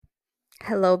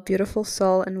Hello, beautiful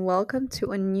soul, and welcome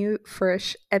to a new,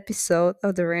 fresh episode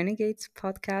of the Renegades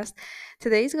podcast.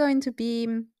 Today is going to be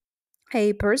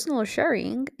a personal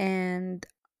sharing and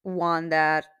one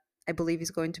that I believe is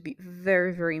going to be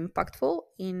very, very impactful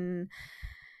in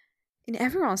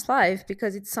everyone's life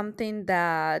because it's something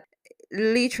that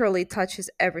literally touches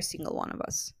every single one of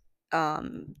us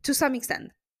to some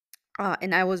extent.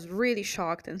 And I was really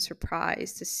shocked and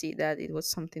surprised to see that it was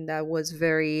something that was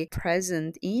very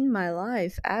present in my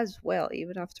life as well,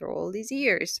 even after all these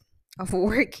years of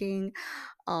working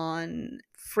on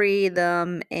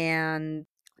freedom and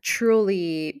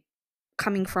truly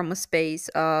coming from a space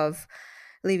of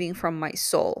living from my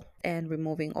soul and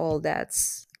removing all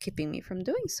that's keeping me from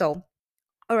doing so.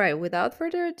 All right, without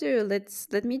further ado,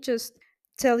 let me just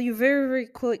tell you very, very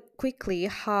quickly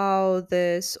how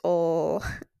this all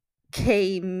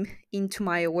came into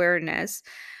my awareness.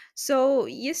 So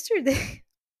yesterday,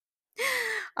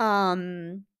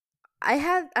 um, I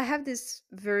have this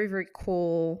very, very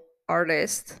cool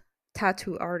artist,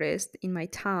 tattoo artist in my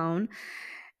town,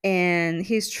 and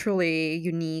he's truly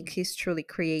unique. He's truly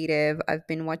creative. I've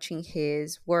been watching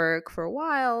his work for a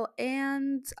while,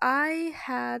 and I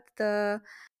had the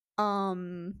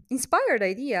inspired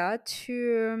idea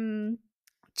to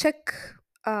check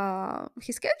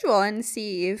his schedule and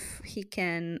see if he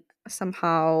can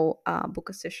somehow book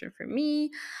a session for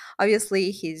me. Obviously,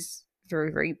 he's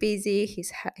very, very busy.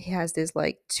 He has this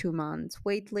like 2 months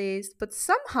wait list, but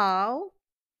somehow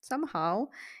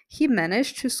he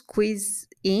managed to squeeze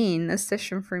in a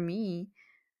session for me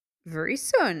very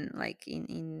soon, like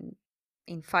in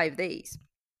 5 days.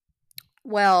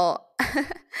 Well,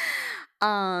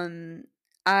 um,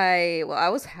 I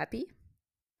was happy.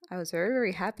 I was very,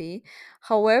 very happy.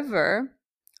 However,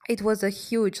 it was a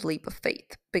huge leap of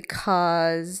faith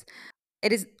because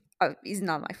it is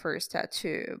not my first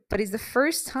tattoo, but it's the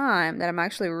first time that I'm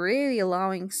actually really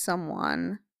allowing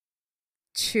someone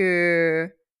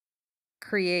to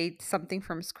create something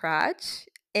from scratch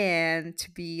and to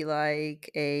be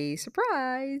like a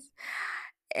surprise.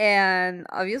 And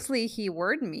obviously, he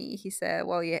warned me. He said,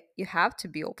 "Well, you have to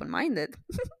be open minded."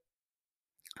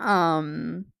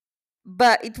 Um,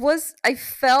 but I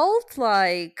felt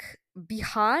like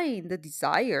behind the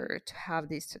desire to have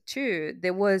this tattoo,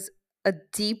 there was a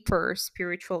deeper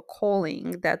spiritual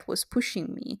calling that was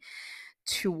pushing me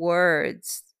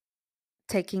towards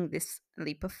taking this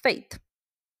leap of faith.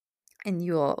 And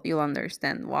you'll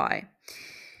understand why.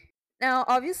 Now,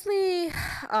 obviously,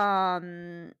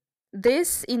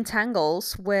 this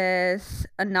entangles with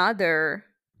another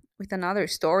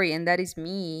story, and that is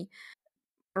me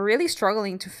really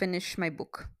struggling to finish my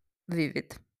book,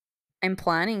 Vivid. I'm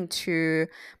planning to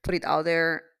put it out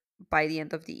there by the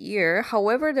end of the year.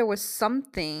 However, there was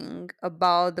something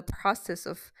about the process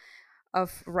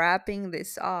of wrapping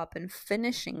this up and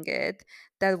finishing it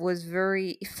that was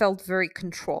very it felt very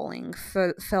controlling.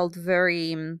 Felt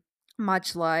very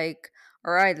much like,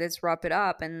 all right, let's wrap it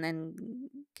up and then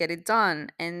get it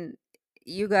done. And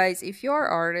you guys, if you're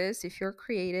artists, if you're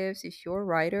creatives, if you're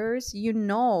writers, you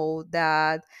know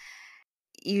that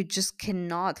you just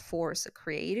cannot force a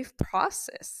creative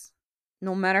process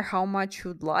no matter how much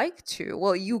you'd like to.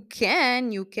 Well, you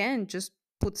can just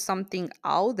put something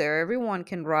out there. Everyone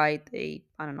can write a,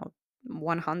 I don't know,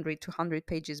 100 200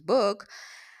 pages book,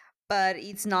 but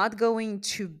it's not going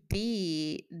to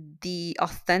be the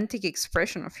authentic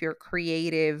expression of your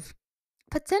creative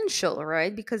potential,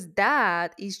 right? Because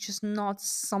that is just not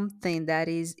something that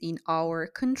is in our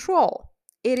control.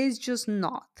 It is just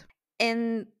not.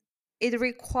 And it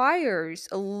requires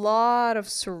a lot of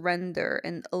surrender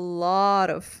and a lot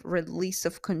of release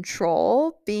of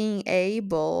control, being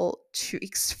able to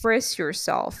express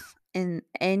yourself in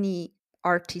any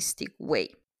artistic way.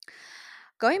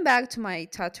 Going back to my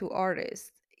tattoo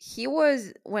artist, he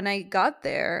was, when I got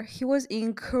there, he was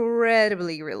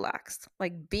incredibly relaxed.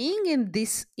 Like being in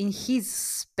his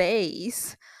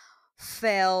space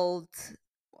felt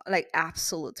like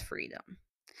absolute freedom.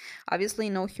 Obviously,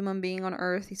 no human being on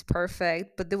earth is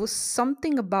perfect, but there was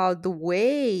something about the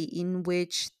way in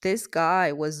which this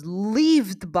guy was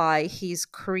lived by his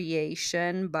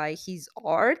creation, by his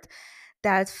art,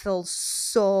 that felt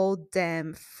so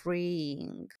damn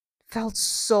freeing. Felt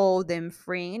so damn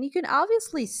freeing. And you can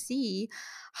obviously see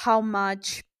how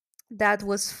much that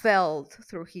was felt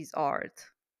through his art.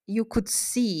 You could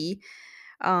see,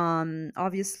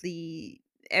 obviously,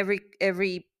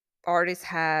 every artist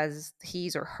has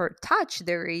his or her touch.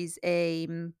 There is a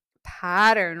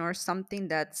pattern or something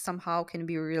that somehow can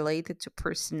be related to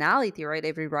personality, right?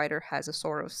 Every writer has a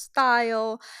sort of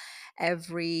style.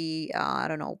 Every I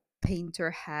don't know,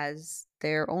 painter has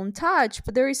their own touch,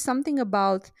 but there is something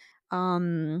about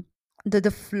um,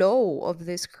 the flow of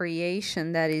this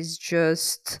creation that is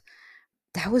just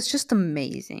that was just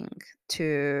amazing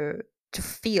to to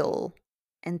feel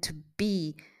and to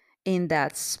be in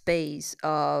that space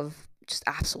of just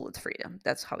absolute freedom.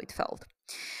 That's how it felt.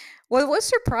 What was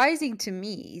surprising to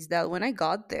me is that when I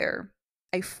got there,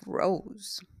 I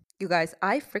froze. You guys,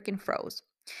 I freaking froze.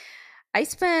 I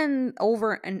spent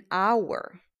over an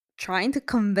hour trying to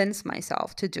convince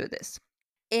myself to do this.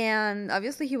 And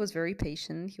obviously, he was very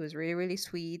patient. He was really, really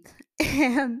sweet.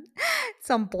 And at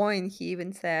some point, he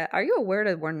even said, "Are you aware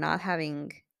that we're not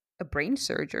having a brain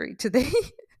surgery today?"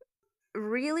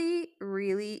 Really,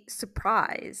 really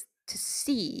surprised to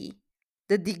see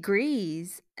the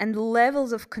degrees and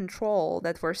levels of control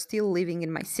that were still living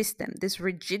in my system, this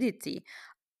rigidity.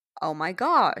 Oh my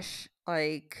gosh,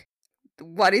 like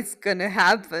what is gonna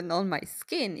happen on my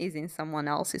skin is in someone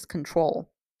else's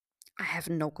control. I have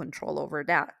no control over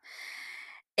that.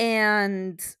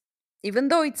 And even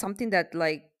though it's something that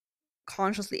like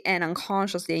consciously and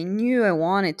unconsciously I knew I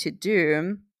wanted to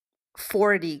do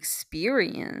for the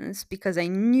experience, because I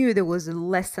knew there was a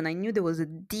lesson, I knew there was a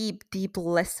deep, deep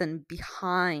lesson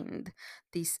behind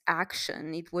this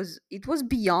action. It was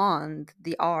beyond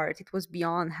the art, it was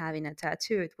beyond having a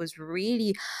tattoo. It was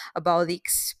really about the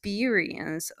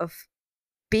experience of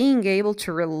being able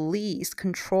to release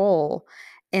control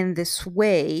in this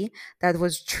way that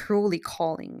was truly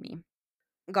calling me.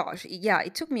 Gosh, yeah,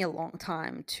 it took me a long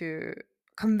time to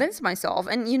convince myself.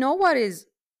 And you know what is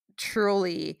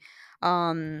truly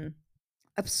um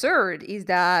absurd is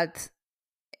that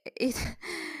it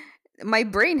my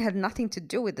brain had nothing to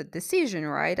do with the decision,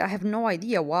 right? I have no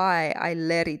idea why I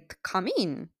let it come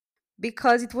in,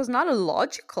 because it was not a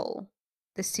logical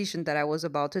decision that I was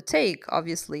about to take.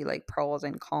 Obviously, like pros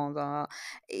and cons,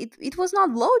 it was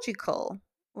not logical.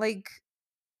 Like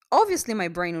obviously my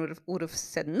brain would have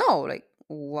said no. Like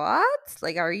what?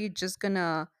 Like are you just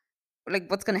gonna,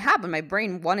 like what's gonna happen? My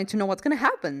brain wanted to know what's gonna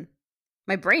happen.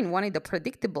 My brain wanted the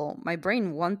predictable. My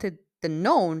brain wanted the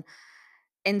known.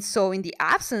 And so in the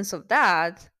absence of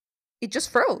that, it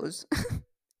just froze.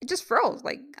 It just froze.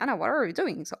 Like, Anna, what are you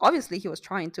doing? So obviously he was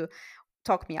trying to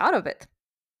talk me out of it.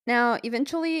 Now,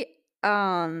 eventually,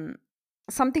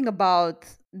 something about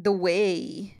the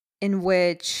way in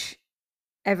which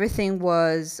everything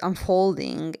was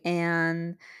unfolding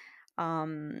and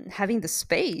having the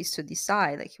space to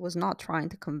decide, like he was not trying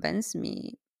to convince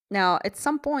me. Now, at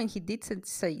some point, he did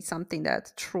say something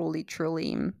that truly,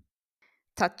 truly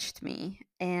touched me.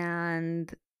 And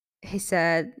he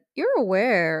said, "You're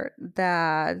aware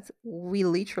that we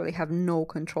literally have no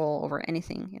control over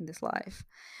anything in this life."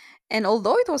 And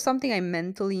although it was something I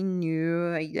mentally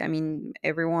knew, I mean,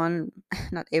 everyone,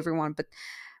 not everyone, but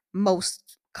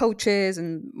most coaches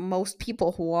and most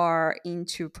people who are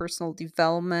into personal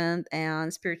development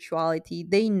and spirituality,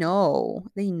 they know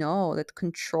that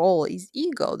control is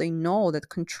ego. They know that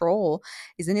control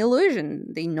is an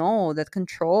illusion. They know that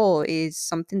control is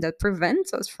something that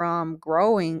prevents us from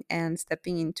growing and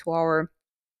stepping into our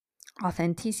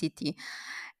authenticity.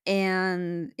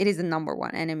 And it is the number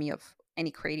one enemy of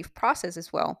any creative process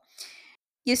as well.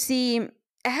 You see,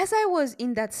 as I was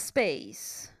in that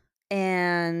space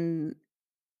and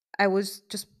I was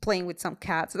just playing with some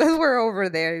cats that were over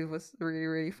there, it was really,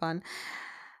 really fun.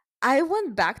 I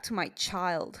went back to my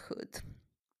childhood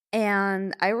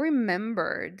and I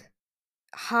remembered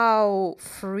how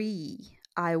free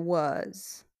I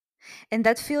was. And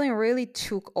that feeling really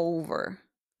took over.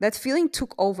 That feeling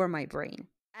took over my brain.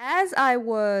 As I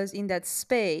was in that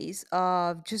space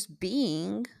of just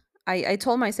being, I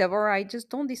told myself, all right, just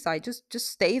don't decide. Just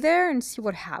stay there and see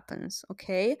what happens.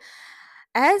 Okay.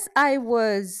 As I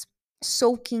was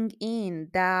soaking in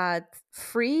that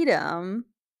freedom,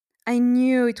 I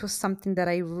knew it was something that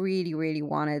I really, really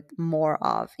wanted more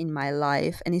of in my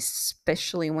life, and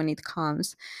especially when it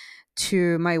comes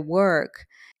to my work.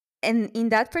 And in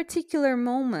that particular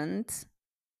moment,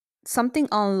 something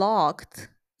unlocked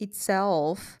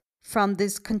itself from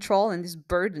this control and this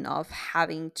burden of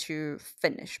having to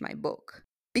finish my book,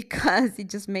 because it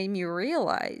just made me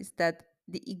realize that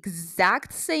the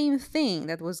exact same thing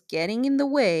that was getting in the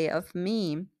way of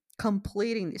me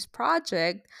completing this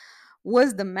project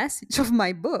was the message of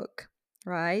my book,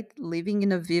 right? Living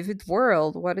in a vivid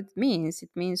world, what it means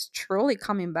truly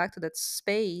coming back to that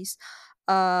space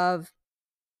of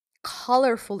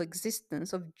colorful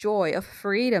existence, of joy, of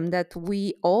freedom that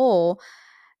we all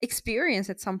experience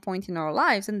at some point in our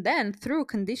lives. And then through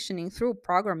conditioning, through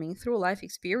programming, through life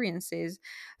experiences,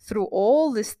 through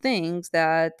all these things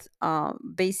that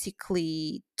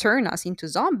basically turn us into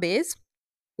zombies,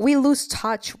 we lose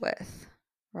touch with.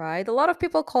 right? A lot of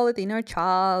people call it inner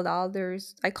child,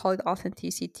 others, I call it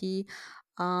authenticity.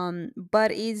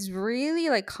 But it's really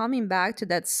like coming back to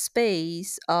that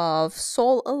space of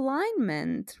soul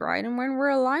alignment, right? And when we're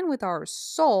aligned with our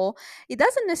soul, it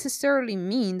doesn't necessarily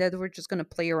mean that we're just going to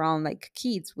play around like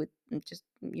kids with just,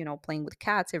 playing with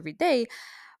cats every day.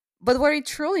 But what it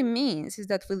truly means is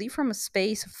that we live from a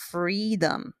space of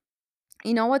freedom.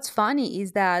 What's funny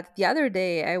is that the other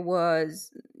day I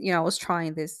was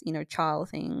trying this inner child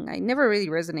thing. I never really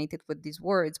resonated with these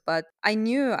words, but I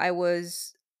knew I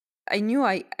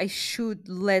should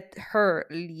let her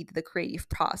lead the creative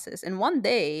process. And one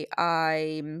day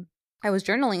I was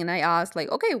journaling and I asked,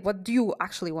 like, okay, what do you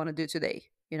actually want to do today?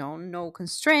 No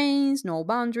constraints, no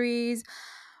boundaries.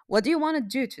 What do you want to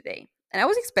do today? And I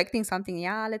was expecting something,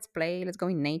 yeah, let's play, let's go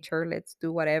in nature, let's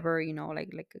do whatever,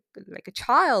 like a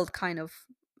child kind of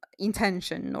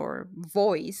intention or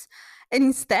voice. And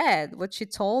instead, what she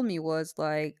told me was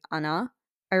like, Anna,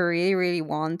 I really, really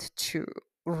want to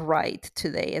write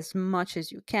today as much as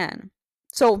you can.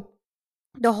 So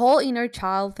the whole inner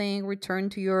child thing, return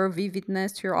to your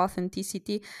vividness, to your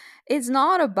authenticity, it's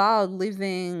not about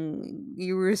living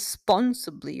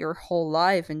irresponsibly your whole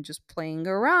life and just playing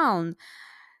around.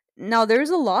 Now, there's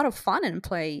a lot of fun and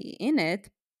play in it,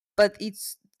 but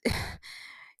it's,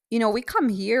 we come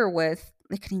here with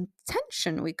like an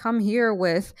intention. We come here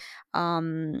with,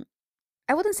 um,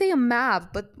 I wouldn't say a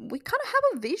map, but we kind of have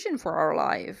a vision for our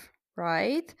life,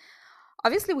 right?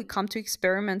 Obviously, we come to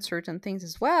experiment certain things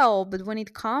as well, but when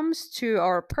it comes to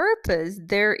our purpose,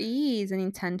 there is an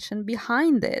intention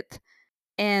behind it.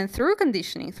 And through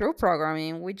conditioning, through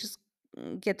programming, we just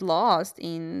get lost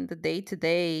in the day to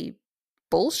day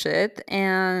bullshit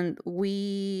and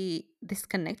we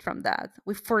disconnect from that.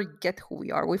 We forget who we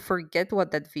are. We forget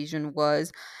what that vision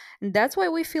was. And that's why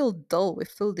we feel dull. We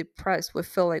feel depressed. We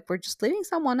feel like we're just living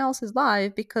someone else's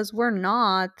life because we're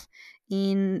not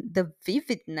in the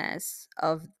vividness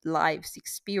of life's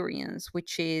experience,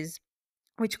 which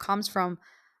comes from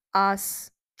us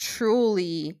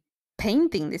truly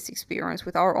painting this experience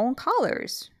with our own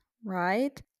colors,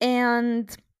 right?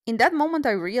 And in that moment,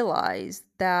 I realized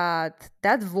that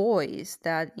that voice,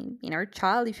 that inner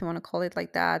child, if you want to call it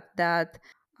like that,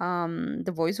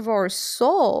 the voice of our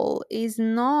soul is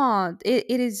not, it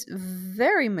is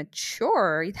very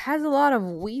mature. It has a lot of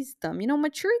wisdom.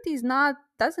 Maturity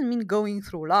doesn't mean going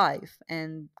through life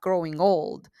and growing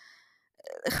old.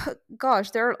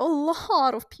 Gosh, there are a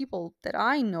lot of people that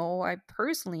I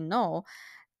personally know,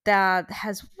 that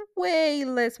has way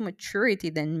less maturity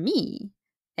than me,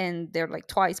 and they're like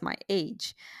twice my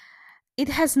age. It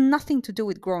has nothing to do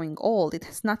with growing old. It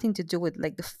has nothing to do with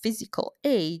like the physical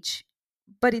age,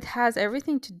 but it has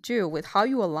everything to do with how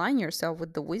you align yourself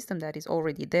with the wisdom that is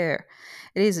already there.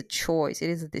 It is a choice, it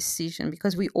is a decision,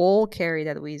 because we all carry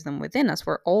that wisdom within us.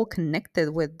 We're all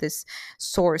connected with this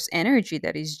source energy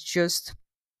that is just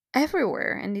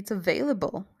everywhere, and it's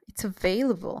available. It's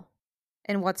available.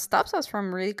 And what stops us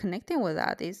from really connecting with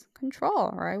that is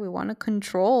control, right? We want to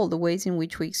control the ways in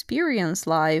which we experience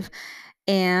life.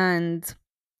 And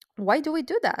why do we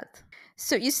do that?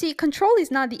 So you see, control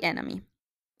is not the enemy.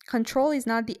 Control is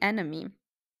not the enemy.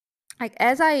 Like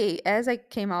as I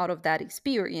came out of that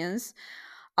experience,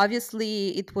 obviously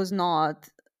it was not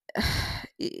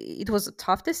it was a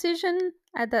tough decision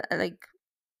at that, like,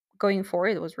 going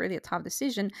forward. It was really a tough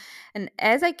decision. And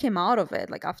as I came out of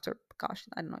it, like after, gosh,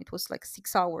 I don't know, it was like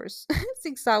 6 hours,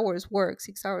 6 hours work,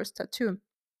 6 hours tattoo,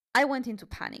 I went into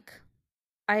panic.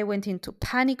 I went into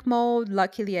panic mode.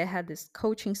 Luckily, I had this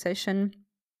coaching session.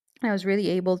 I was really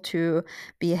able to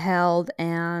be held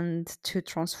and to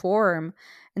transform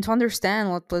and to understand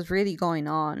what was really going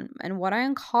on. And what I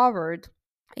uncovered,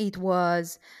 it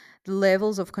was the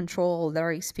levels of control that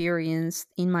I experienced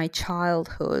in my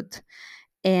childhood,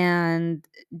 and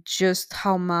just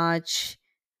how much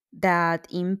that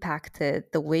impacted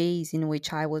the ways in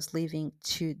which I was living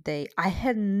today. I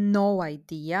had no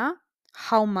idea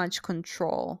how much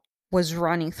control was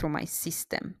running through my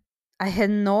system. I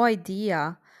had no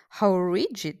idea how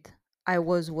rigid I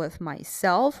was with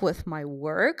myself, with my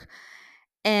work,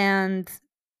 and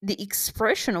the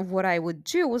expression of what I would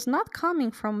do was not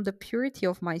coming from the purity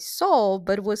of my soul,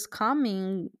 but was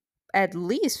coming at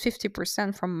least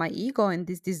 50% from my ego and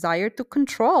this desire to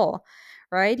control,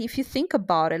 right? If you think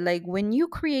about it, like when you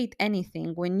create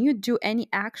anything, when you do any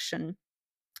action,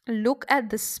 look at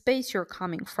the space you're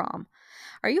coming from.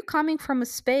 Are you coming from a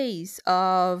space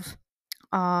of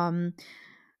um,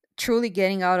 truly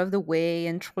getting out of the way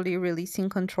and truly releasing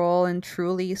control and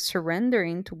truly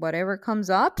surrendering to whatever comes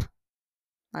up?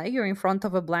 Like you're in front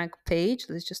of a blank page.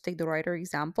 Let's just take the writer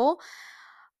example.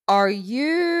 Are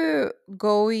you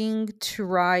going to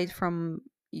write from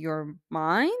your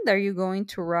mind? Are you going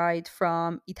to write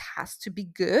from it has to be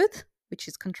good, which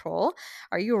is control?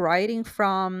 Are you writing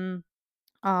from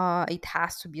it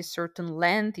has to be a certain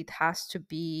length, it has to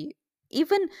be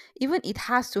even even it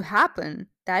has to happen?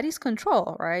 That is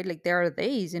control, right? Like there are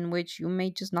days in which you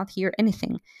may just not hear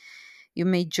anything. You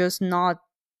may just not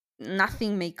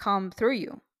nothing may come through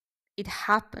you. It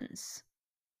happens,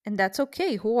 and that's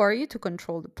okay. Who are you to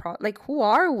control the like who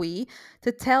are we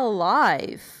to tell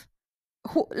life?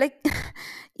 Who like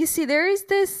you see, there is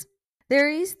this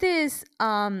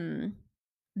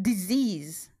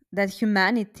disease that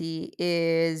humanity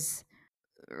is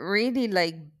really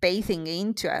like bathing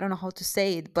into. I don't know how to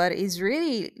say it, but it's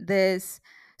really this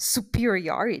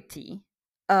superiority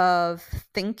of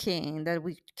thinking that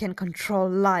we can control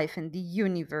life and the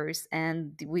universe,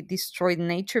 and we destroy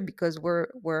nature because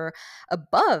we're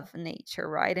above nature,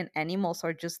 right? And animals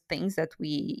are just things that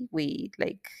we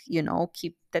like,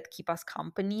 keep us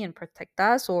company and protect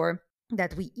us, or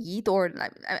that we eat, or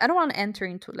like, I don't want to enter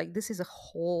into, like, this is a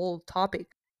whole topic.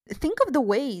 Think of the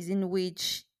ways in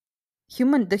which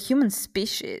the human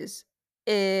species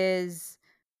is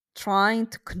trying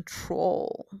to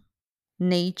control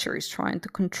nature, is trying to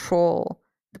control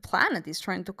the planet, is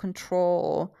trying to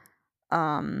control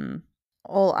um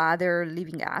all other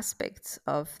living aspects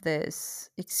of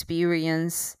this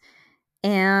experience.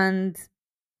 And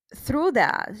through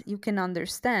that you can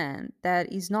understand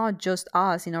that it's not just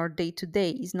us in our day to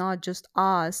day, it's not just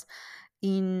us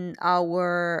in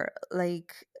our,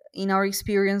 like, in our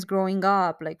experience growing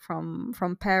up, like from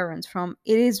parents, from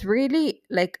it is really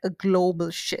like a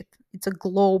global shit. It's a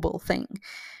global thing.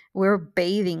 We're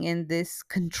bathing in this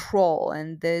control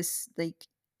and this like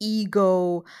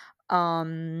ego.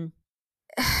 um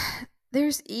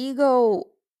there's ego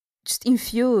just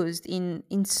infused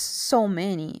in so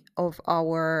many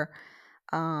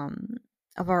um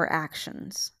of our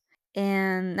actions.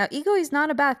 And now ego is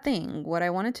not a bad thing. What I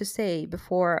wanted to say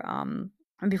before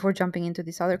jumping into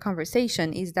this other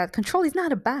conversation is that control is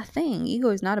not a bad thing. Ego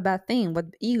is not a bad thing. What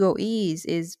ego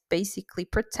is basically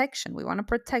protection. We want to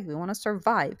protect, we want to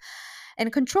survive.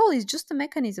 And control is just a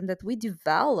mechanism that we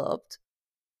developed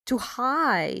to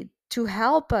hide, to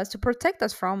help us, to protect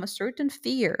us from a certain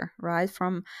fear, right?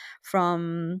 From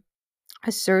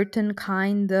a certain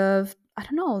kind of, I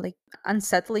don't know, like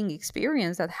unsettling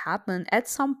experience that happened at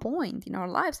some point in our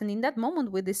lives. And in that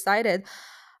moment we decided,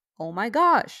 oh my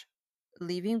gosh,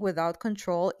 living without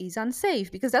control is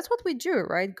unsafe, because that's what we do,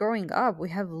 right? Growing up, we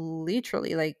have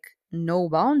literally like no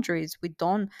boundaries. We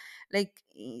don't like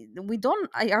we don't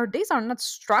our days are not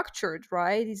structured,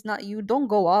 right? It's not, you don't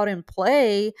go out and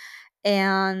play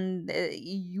and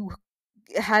you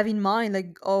have in mind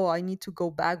like, oh, I need to go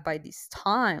back by this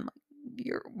time.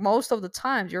 You're most of the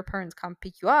times your parents can't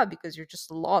pick you up because you're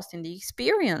just lost in the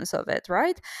experience of it,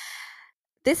 right?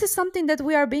 This is something that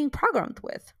we are being programmed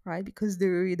with, right? Because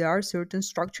there are certain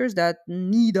structures that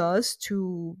need us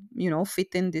to,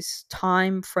 fit in this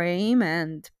time frame.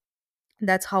 And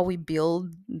that's how we build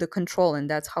the control, and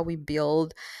that's how we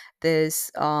build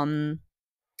this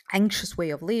anxious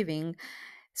way of living.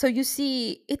 So you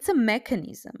see, it's a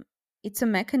mechanism. It's a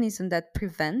mechanism that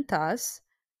prevent us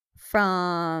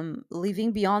from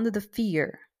living beyond the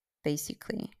fear,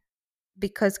 basically.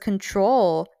 Because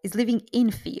control is living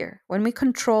in fear. When we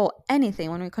control anything,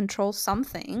 when we control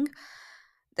something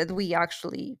that we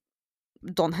actually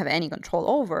don't have any control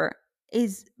over,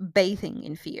 is bathing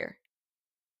in fear.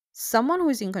 Someone who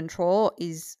is in control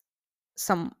is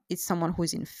someone who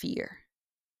is in fear.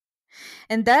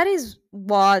 And that is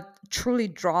what truly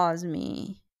draws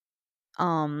me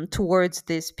towards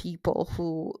these people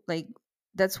who, like,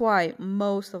 that's why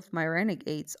most of my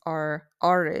renegades are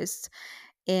artists.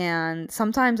 And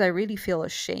sometimes I really feel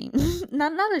ashamed.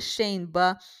 Not ashamed,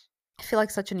 but I feel like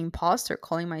such an imposter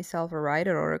calling myself a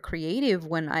writer or a creative,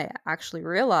 when I actually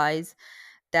realize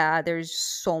that there's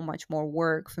so much more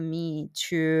work for me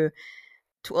to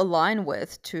align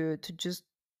with, to just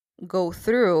go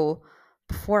through,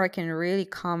 before I can really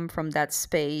come from that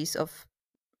space of,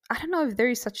 I don't know if there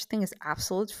is such thing as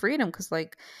absolute freedom, because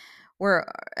like, we're,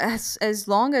 as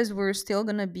long as we're still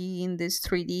gonna be in this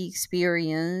 3D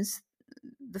experience,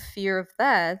 the fear of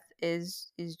death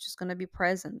is just gonna be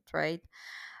present, right?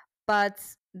 But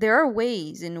there are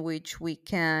ways in which we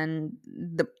can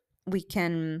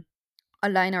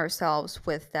align ourselves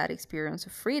with that experience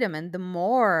of freedom. And the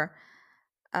more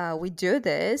we do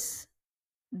this,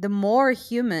 the more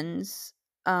humans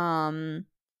um,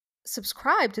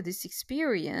 subscribe to this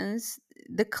experience,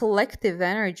 the collective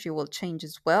energy will change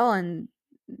as well. And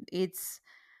it's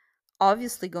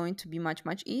obviously going to be much,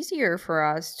 much easier for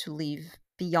us to live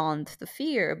beyond the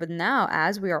fear. But now,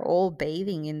 as we are all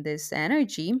bathing in this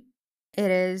energy,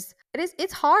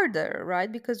 it's harder, right?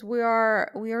 Because we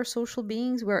are social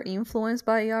beings, we're influenced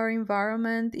by our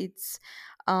environment.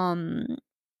 Um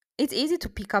it's easy to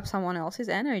pick up someone else's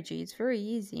energy. It's very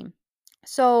easy.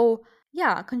 So,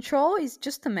 yeah, control is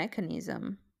just a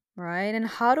mechanism, right? And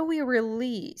how do we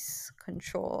release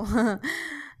control?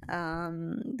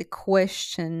 The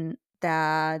question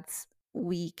that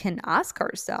we can ask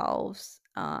ourselves,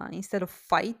 instead of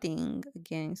fighting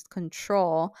against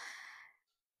control,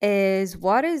 is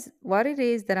what it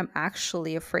is that I'm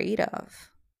actually afraid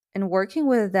of, and working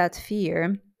with that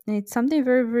fear. And it's something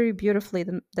very, very beautifully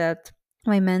that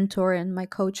my mentor and my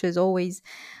coaches always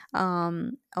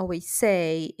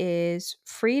say is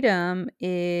freedom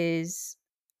is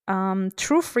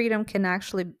true freedom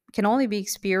can only be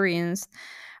experienced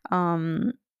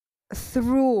um,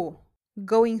 through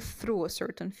going through a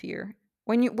certain fear.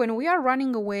 When we are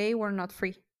running away, we're not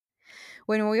free.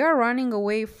 When we are running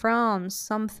away from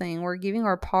something, we're giving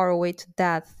our power away to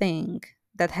that thing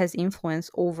that has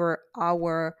influence over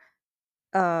our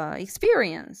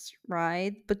experience,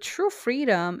 right? But true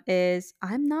freedom is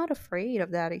I'm not afraid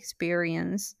of that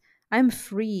experience. I'm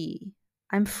free.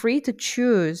 I'm free to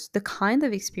choose the kind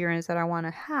of experience that I want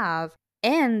to have.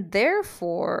 And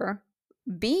therefore,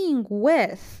 being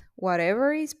with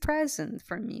whatever is present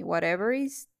for me, whatever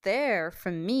is there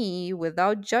for me,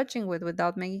 without judging with,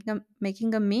 without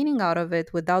making a meaning out of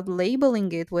it, without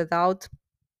labeling it, without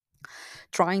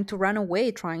trying to run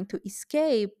away, trying to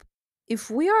escape. If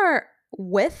we are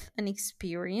with an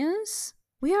experience,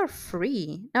 we are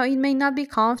free. Now, it may not be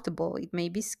comfortable, it may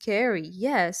be scary,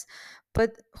 yes,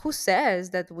 but who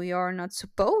says that we are not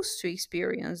supposed to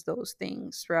experience those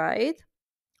things, right?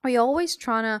 we always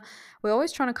trying to we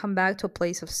always trying to come back to a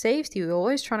place of safety. We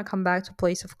always trying to come back to a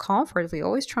place of comfort. We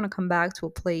always trying to come back to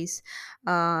a place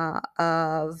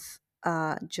of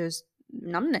just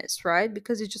numbness, right?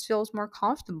 Because it just feels more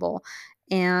comfortable,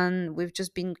 and we've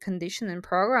just been conditioned and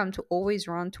programmed to always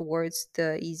run towards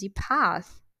the easy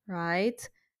path, right?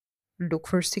 Look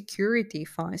for security,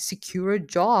 find secure a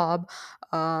job,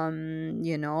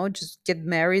 just get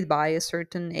married by a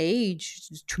certain age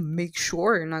to make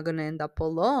sure you're not going to end up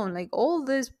alone. Like all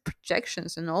these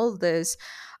projections and all this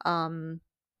um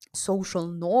social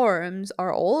norms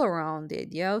are all around the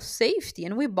idea of safety,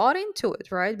 and we bought into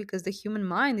it, right? Because the human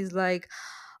mind is like,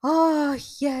 oh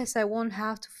yes, I won't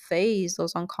have to face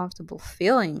those uncomfortable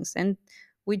feelings, and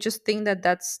we just think that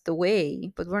that's the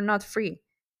way, but we're not free.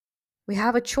 We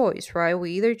have a choice, right?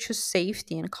 We either choose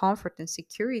safety and comfort and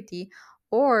security,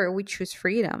 or we choose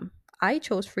freedom. I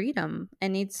chose freedom,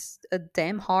 and it's a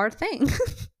damn hard thing.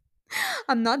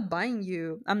 I'm not buying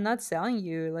you, I'm not selling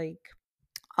you like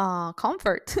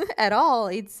comfort at all.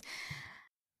 It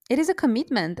is a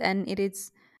commitment, and it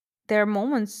is there are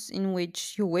moments in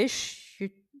which you wish you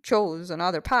chose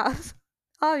another path,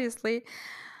 obviously.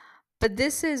 But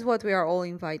this is what we are all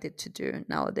invited to do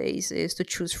nowadays, is to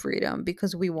choose freedom,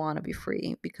 because we want to be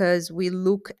free, because we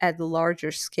look at the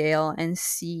larger scale and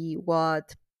see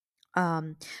what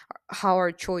um how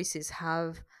our choices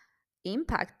have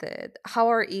impacted, how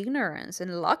our ignorance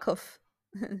and lack of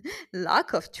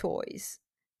lack of choice,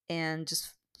 and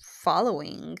just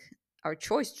following our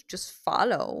choice to just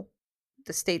follow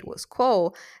the status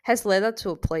quo has led us to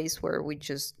a place where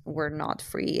we're not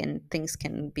free, and things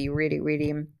can be really,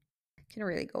 really can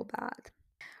really go bad.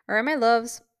 All right, my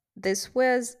loves, this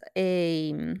was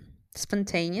a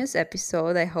spontaneous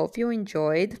episode. I hope you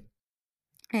enjoyed,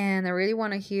 and I really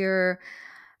want to hear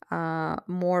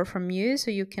more from you. So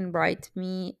you can write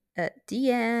me at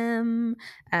DM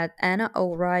at Anna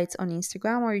O Writes on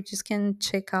Instagram, or you just can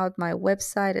check out my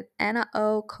website at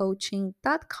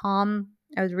annaocoaching.com.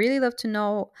 I would really love to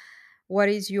know what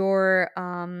is your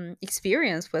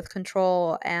experience with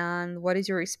control, and what is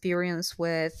your experience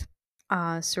with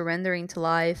surrendering to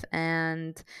life,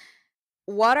 and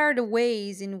what are the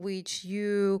ways in which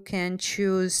you can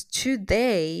choose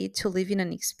today to live in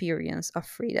an experience of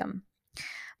freedom.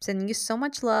 I'm sending you so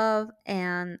much love,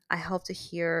 and I hope to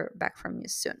hear back from you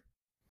soon.